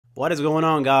What is going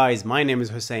on, guys? My name is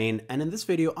Hussein, and in this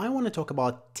video I want to talk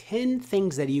about 10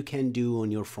 things that you can do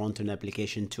on your front-end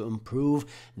application to improve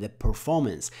the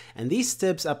performance. And these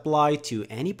tips apply to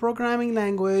any programming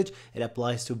language. It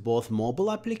applies to both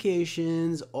mobile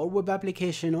applications or web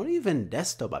application or even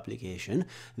desktop application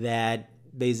that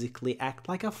basically act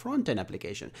like a front-end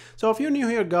application. So if you're new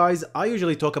here, guys, I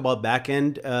usually talk about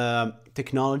back-end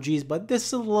technologies, but this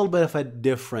is a little bit of a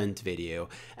different video.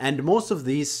 And most of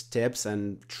these tips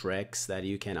and tricks that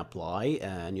you can apply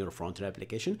in your front-end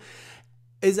application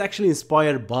is actually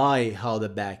inspired by how the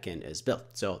back-end is built.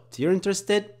 So if you're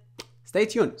interested, stay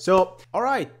tuned. So, all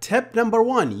right, tip number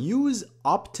 1, use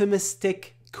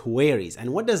optimistic queries.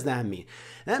 And what does that mean?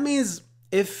 That means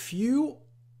if your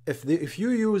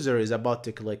user is about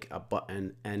to click a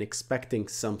button and expecting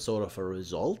some sort of a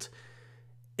result,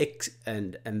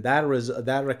 and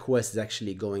that request is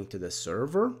actually going to the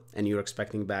server, and you're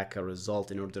expecting back a result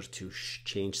in order to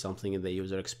change something in the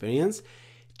user experience,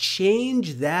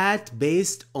 change that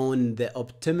based on the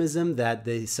optimism that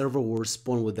the server will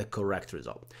respond with the correct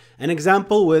result. An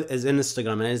example is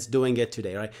Instagram, and it's doing it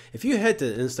today, right? If you hit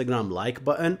the Instagram like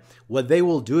button, what they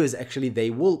will do is actually they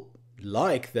will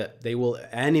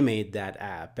animate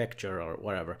that picture or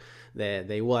whatever.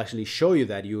 They will actually show you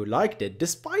that you liked it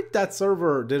despite that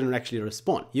server didn't actually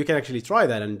respond. You can actually try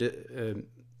that and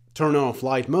turn on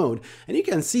flight mode, and you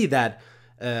can see that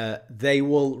they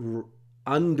will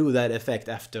undo that effect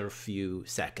after a few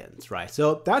seconds, right?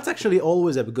 So that's actually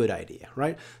always a good idea,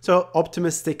 right? So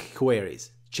optimistic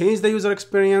queries, change the user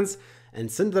experience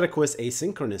and send the request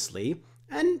asynchronously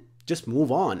and just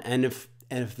move on. And if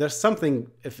there's something,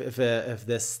 if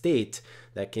the state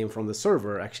that came from the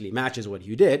server actually matches what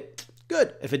you did,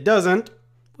 good. If it doesn't,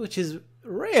 which is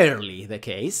rarely the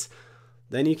case,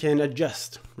 then you can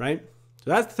adjust, right?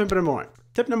 So that's tip number 1.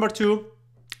 Tip number 2,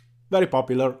 very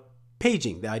popular,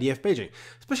 paging, the idea of paging,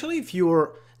 especially if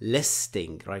you're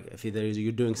listing, right? If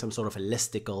you're doing some sort of a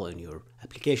listicle in your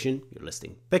application, you're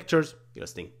listing pictures, you're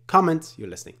listing comments, you're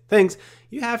listing things,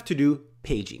 you have to do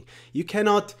paging. You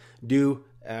cannot do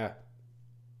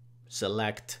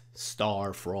select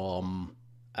star from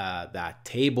that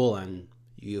table and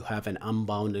you have an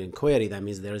unbounded query. That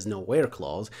means there is no where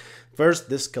clause. First,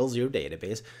 this kills your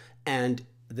database, and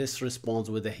this responds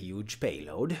with a huge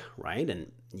payload, right?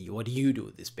 And what do you do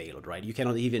with this payload, right? You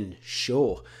cannot even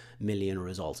show million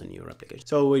results in your application.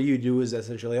 So what you do is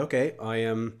essentially, okay,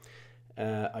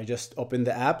 I just open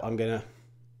the app, I'm gonna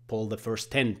pull the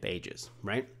first 10 pages,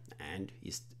 right? And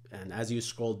as you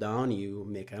scroll down, you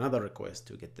make another request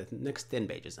to get the next 10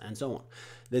 pages and so on.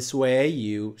 This way,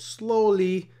 you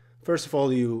slowly, first of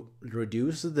all, you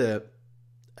reduce the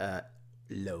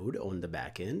load on the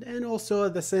back end, and also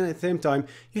at the same time,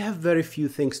 you have very few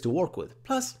things to work with.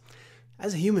 Plus,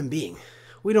 as a human being,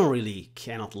 we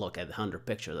cannot look at 100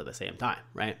 pictures at the same time,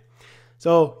 right?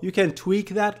 So you can tweak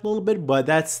that a little bit, but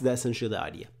that's essentially the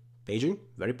idea. Paging,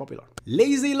 very popular.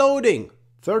 Lazy loading,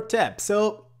 third tip.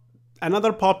 So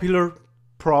another popular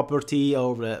property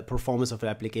of the performance of an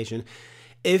application,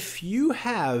 if you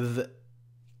have,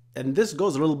 and this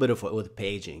goes a little bit with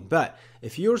paging, but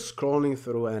if you're scrolling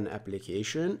through an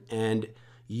application and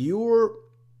you're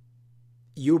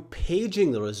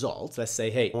paging the results, let's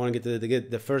say, hey, I want to get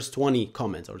the first 20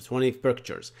 comments or 20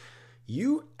 pictures.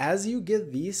 As you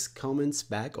get these comments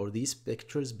back or these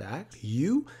pictures back,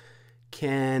 you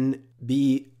can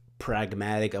be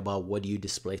pragmatic about what you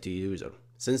display to your user.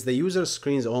 Since the user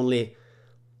screen is only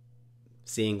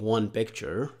seeing one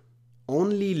picture,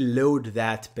 only load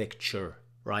that picture,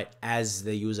 right, as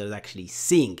the user is actually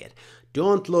seeing it.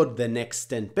 Don't load the next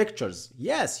 10 pictures.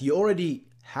 Yes, you already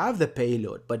have the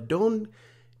payload, but don't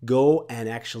go and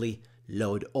actually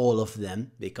load all of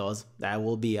them, because that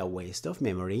will be a waste of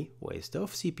memory, waste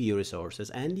of CPU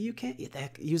resources, and the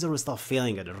user will start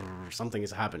feeling that something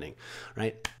is happening,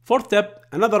 right? Fourth tip,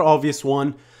 another obvious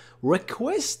one,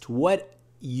 request what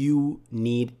you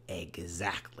need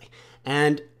exactly.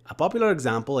 And a popular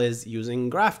example is using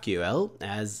GraphQL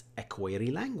as a query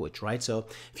language, right? So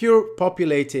if you're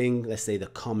populating, let's say, the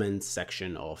comments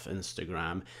section of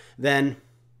Instagram, then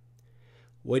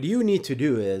what you need to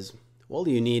do is, well,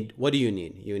 what do you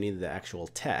need? You need the actual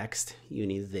text, you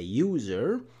need the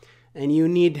user, and you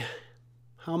need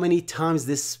how many times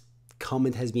this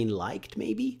comment has been liked,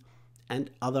 maybe,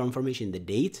 and other information, the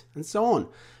date, and so on.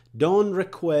 Don't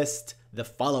request the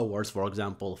followers, for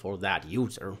example, for that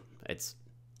user. It's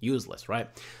useless, right?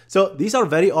 So these are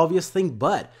very obvious things,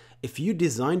 but if you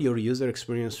designed your user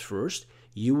experience first,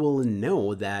 you will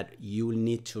know that you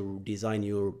need to design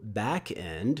your back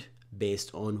end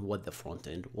based on what the front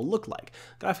end will look like.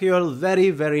 GraphQL,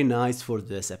 very nice for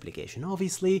this application.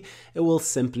 Obviously, it will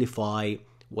simplify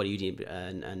what you need,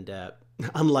 and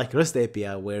unlike REST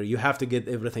API, where you have to get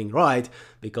everything right,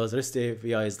 because REST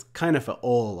API is kind of an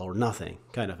all or nothing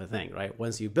kind of a thing, right?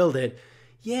 Once you build it,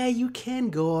 yeah, you can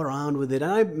go around with it.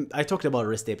 And I talked about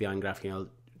REST API and GraphQL.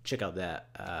 Check out that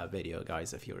video,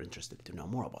 guys, if you're interested to know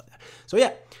more about that. So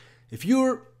yeah, if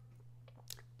you're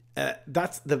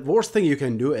that's the worst thing you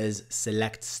can do is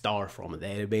select star from a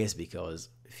database, because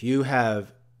if you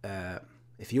have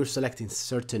if you're selecting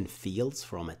certain fields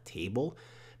from a table,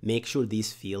 make sure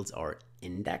these fields are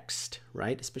indexed,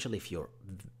 right? Especially if you're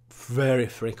very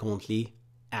frequently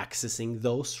accessing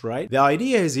those, right? The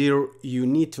idea is you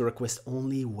need to request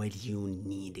only what you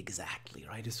need exactly,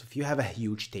 right? So if you have a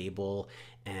huge table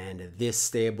and this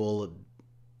table,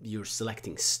 you're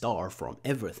selecting star from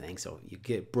everything, so you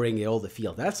bring all the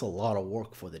field. That's a lot of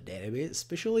work for the database,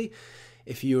 especially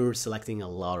if you're selecting a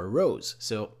lot of rows.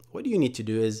 So what you need to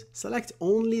do is select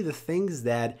only the things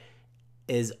that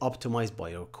is optimized by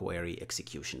your query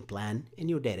execution plan in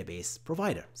your database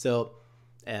provider. So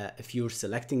if you're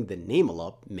selecting the name a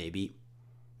lot, maybe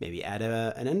add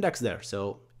an index there,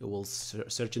 so it will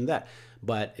search in that.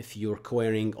 But if you're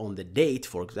querying on the date,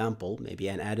 for example, maybe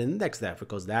add an index there,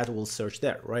 because that will search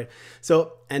there, right?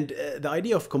 So, and the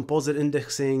idea of composite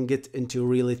indexing, get into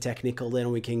really technical,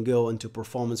 then we can go into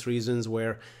performance reasons,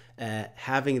 where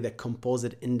having the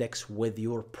composite index with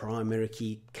your primary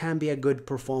key can be a good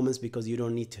performance, because you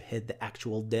don't need to hit the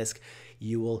actual disk.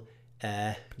 You will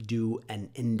do an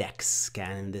index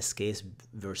scan in this case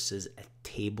versus a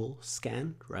table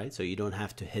scan, right? So you don't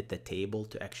have to hit the table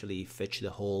to actually fetch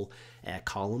the whole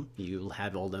column. You'll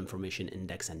have all the information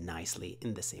indexed and nicely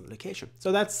in the same location.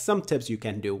 So that's some tips you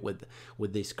can do with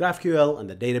this GraphQL and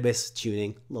the database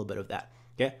tuning, a little bit of that.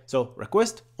 Okay, so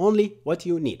request only what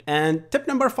you need. And tip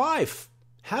number 5,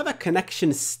 have a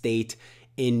connection state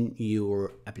in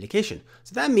your application.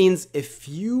 So that means if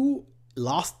you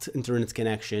lost internet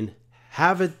connection,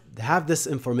 have this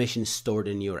information stored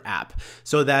in your app,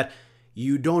 so that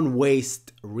you don't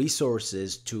waste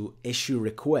resources to issue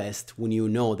requests when you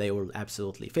know they will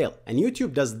absolutely fail. And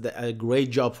YouTube does a great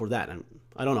job for that. And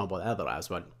I don't know about other apps,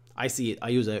 but I see it. I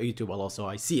use YouTube a lot, so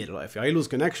I see it. If I lose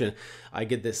connection, I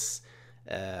get this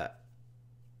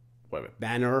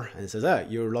banner and it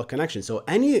says, you're lost connection. So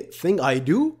anything I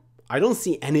do, I don't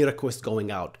see any request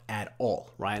going out at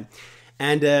all, right?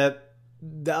 And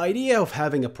the idea of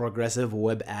having a progressive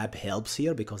web app helps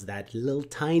here, because that little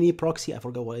tiny proxy, I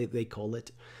forgot what they call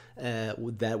it,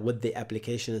 with the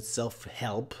application itself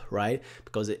help, right?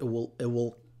 Because it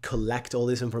will collect all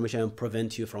this information and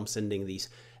prevent you from sending these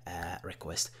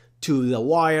requests to the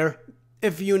wire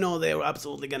if you know they're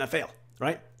absolutely gonna fail,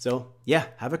 right? So yeah,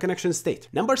 have a connection state.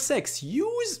 Number 6,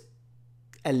 use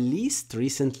a least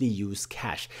recently used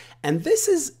cache. And this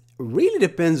is really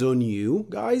depends on you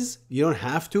guys. You don't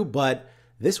have to, but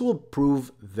this will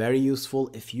prove very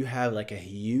useful if you have like a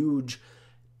huge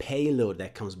payload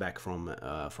that comes back from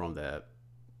the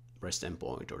REST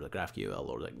endpoint or the GraphQL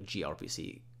or the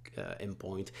gRPC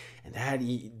endpoint,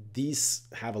 and these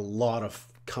have a lot of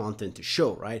content to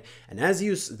show, right? And as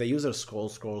the user scroll,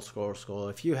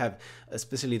 if you have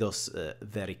especially those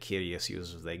very curious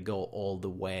users, they go all the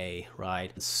way,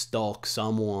 right, stalk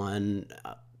someone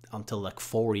until like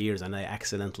 4 years, and I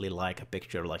accidentally like a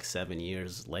picture like 7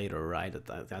 years later, right?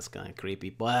 That's kind of creepy.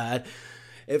 But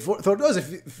for those,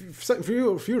 if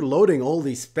you're loading all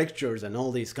these pictures and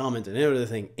all these comments and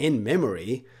everything in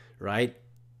memory, right,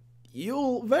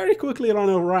 you'll very quickly run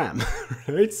out of RAM,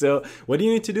 right? So what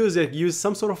you need to do is use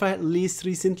some sort of at least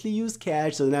recently used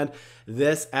cache, so that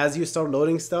as you start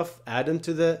loading stuff, add them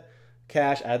to the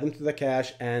cache,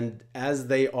 and as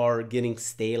they are getting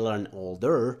staler and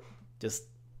older, just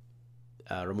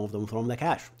remove them from the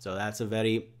cache. So that's a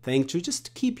very thing to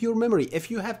just keep your memory.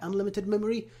 If you have unlimited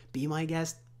memory, be my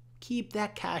guest, keep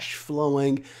that cache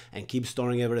flowing and keep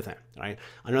storing everything, right?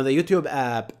 I know the YouTube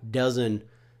app doesn't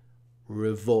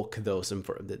revoke those,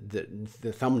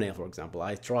 the thumbnail, for example.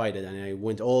 I tried it and I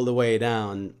went all the way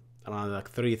down around like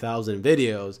 3,000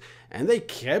 videos, and they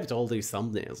kept all these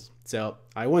thumbnails. So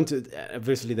I went to,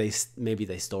 obviously maybe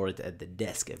they store it at the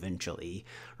disk eventually,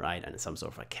 right, and some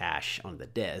sort of a cache on the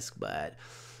disk, but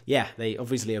yeah, they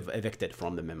obviously have evicted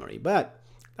from the memory. But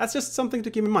that's just something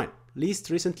to keep in mind. Least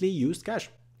recently used cache,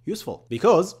 useful,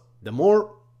 because the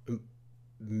more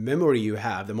memory you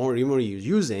have, the more memory you're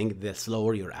using, the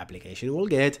slower your application will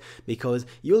get, because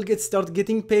you'll start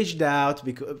getting paged out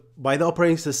by the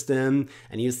operating system,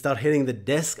 and you'll start hitting the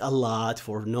disk a lot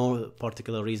for no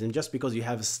particular reason, just because you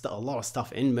have a lot of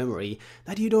stuff in memory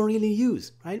that you don't really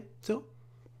use, right? So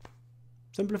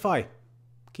simplify.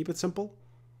 Keep it simple.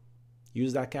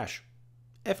 Use that cache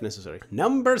if necessary.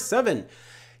 Number 7,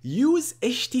 use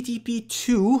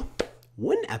HTTP2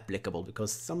 when applicable,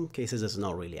 because some cases it's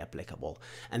not really applicable.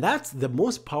 And that's the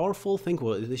most powerful thing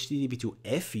with HTTP2.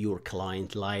 If your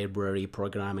client library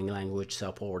programming language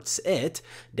supports it,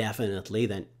 definitely,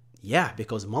 then yeah,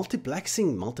 because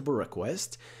multiplexing multiple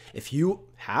requests, if you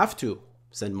have to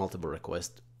send multiple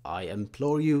requests, I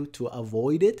implore you to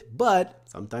avoid it, but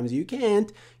sometimes you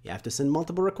can't. You have to send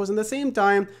multiple requests at the same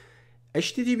time.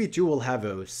 HTTP2 will have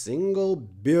a single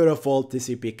beautiful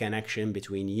TCP connection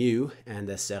between you and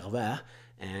the server,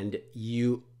 and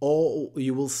you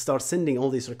will start sending all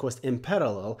these requests in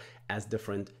parallel as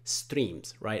different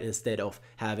streams, right? Instead of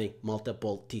having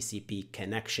multiple TCP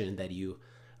connection that you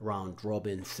round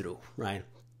robin through, right?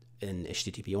 In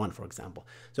HTTP1, for example.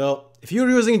 So if you're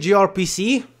using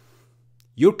gRPC,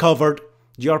 you're covered.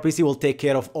 gRPC will take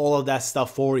care of all of that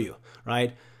stuff for you,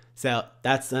 right? So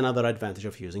that's another advantage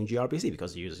of using gRPC,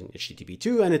 because you're using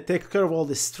HTTP2 and it takes care of all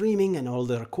the streaming and all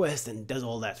the requests and does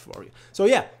all that for you. So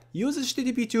yeah, use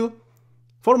HTTP2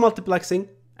 for multiplexing,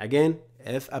 again,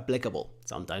 if applicable.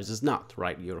 Sometimes it's not,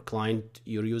 right? Your client,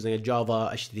 you're using a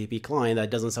Java HTTP client that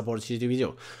doesn't support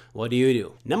HTTP2. What do you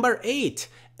do? Number 8,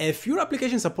 if your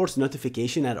application supports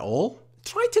notification at all,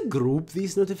 try to group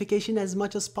these notifications as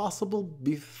much as possible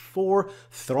before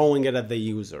throwing it at the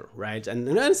user, right? And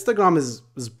Instagram is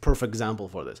a perfect example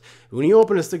for this. When you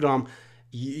open Instagram,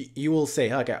 you will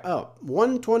say, okay, oh,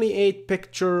 128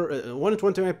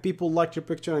 people liked your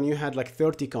picture and you had like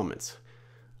 30 comments.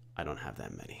 I don't have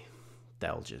that many.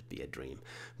 That'll just be a dream.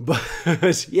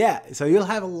 But yeah, so you'll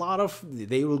have a lot of,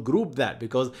 they will group that,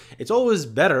 because it's always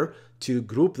better to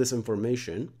group this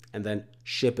information and then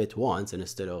ship it once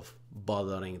instead of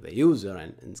bothering the user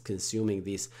and consuming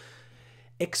these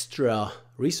extra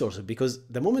resources. Because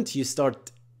the moment you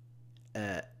start,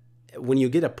 when you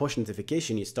get a push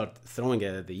notification, you start throwing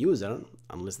it at the user,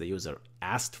 unless the user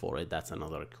asked for it, that's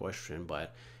another question.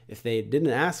 But if they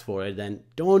didn't ask for it, then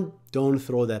don't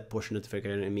throw that push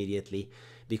notification immediately,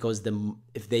 because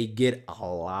if they get a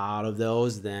lot of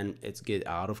those, then it's get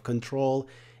out of control.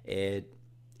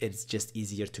 It's just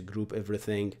easier to group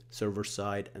everything server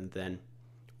side, and then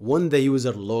when the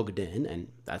user logged in, and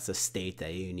that's a state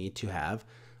that you need to have,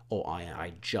 oh,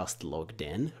 I just logged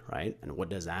in, right? And what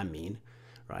does that mean,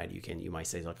 right? You might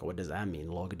say, like, what does that mean,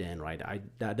 logged in, right?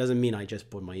 That doesn't mean I just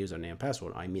put my username and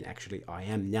password. I mean, actually, I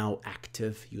am now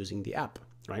active using the app,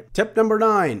 right? Tip number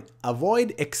 9,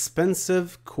 avoid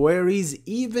expensive queries,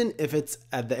 even if it's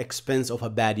at the expense of a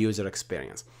bad user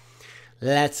experience.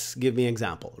 Let's give me an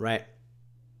example, right?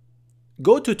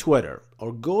 Go to Twitter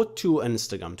or go to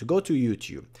Instagram, to go to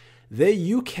YouTube. There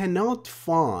you cannot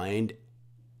find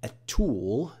a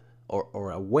tool or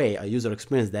a way, a user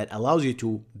experience that allows you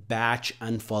to batch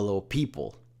unfollow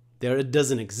people. There it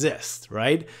doesn't exist,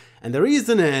 right? And the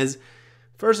reason is,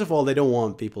 first of all, they don't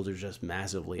want people to just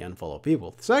massively unfollow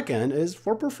people. Second is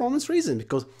for performance reasons,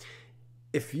 because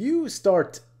if you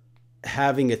start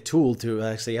having a tool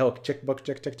to say, oh, checkbox,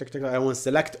 check, I want to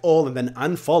select all and then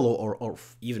unfollow or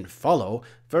even follow,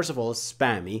 first of all, it's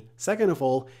spammy. Second of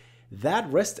all,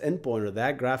 that REST endpoint or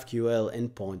that GraphQL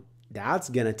endpoint, that's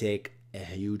going to take a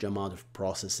huge amount of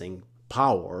processing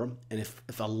power. And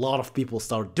if a lot of people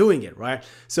start doing it, right?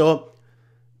 So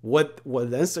what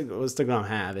the Instagram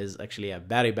have is actually a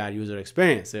very bad user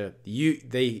experience. So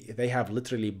they have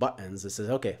literally buttons that says,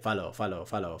 okay, follow,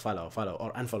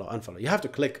 or unfollow. You have to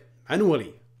click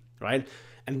manually, right?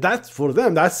 And that's, for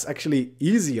them, that's actually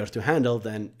easier to handle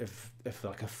than if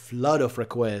like a flood of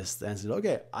requests and says,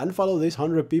 okay, unfollow these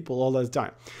 100 people all the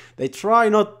time. They try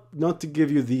not to give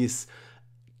you these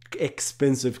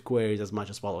expensive queries as much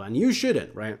as possible, and you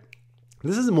shouldn't, right?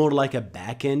 This is more like a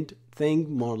backend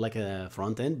thing, more like a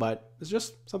front end, but it's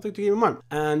just something to keep in mind.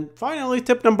 And finally,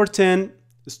 tip number 10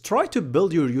 is try to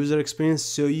build your user experience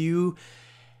so you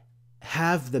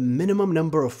have the minimum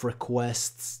number of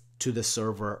requests to the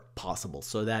server possible,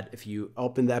 so that if you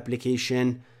open the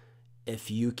application, if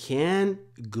you can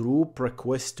group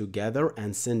requests together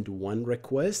and send one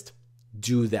request,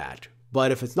 do that.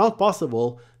 But if it's not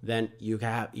possible, then you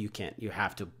have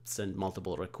to send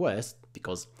multiple requests,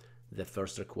 because the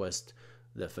first request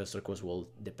will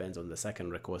depend on the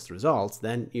second request results.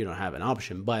 Then you don't have an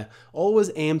option. But always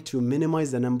aim to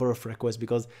minimize the number of requests,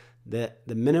 because the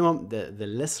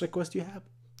less requests you have,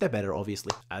 the better,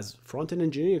 obviously. As front-end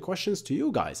engineering questions to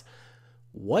you guys,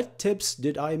 what tips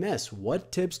did I miss?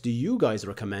 What tips do you guys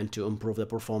recommend to improve the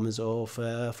performance of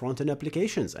front-end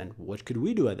applications? And what could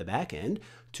we do at the back end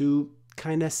to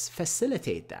kind of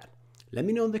facilitate that? Let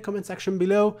me know in the comment section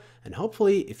below. And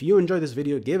hopefully, if you enjoyed this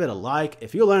video, give it a like.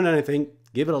 If you learned anything,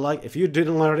 give it a like. If you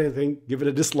didn't learn anything, give it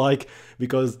a dislike,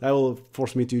 because that will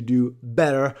force me to do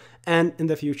better. And in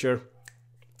the future,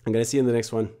 I'm going to see you in the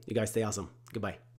next one. You guys stay awesome. Goodbye.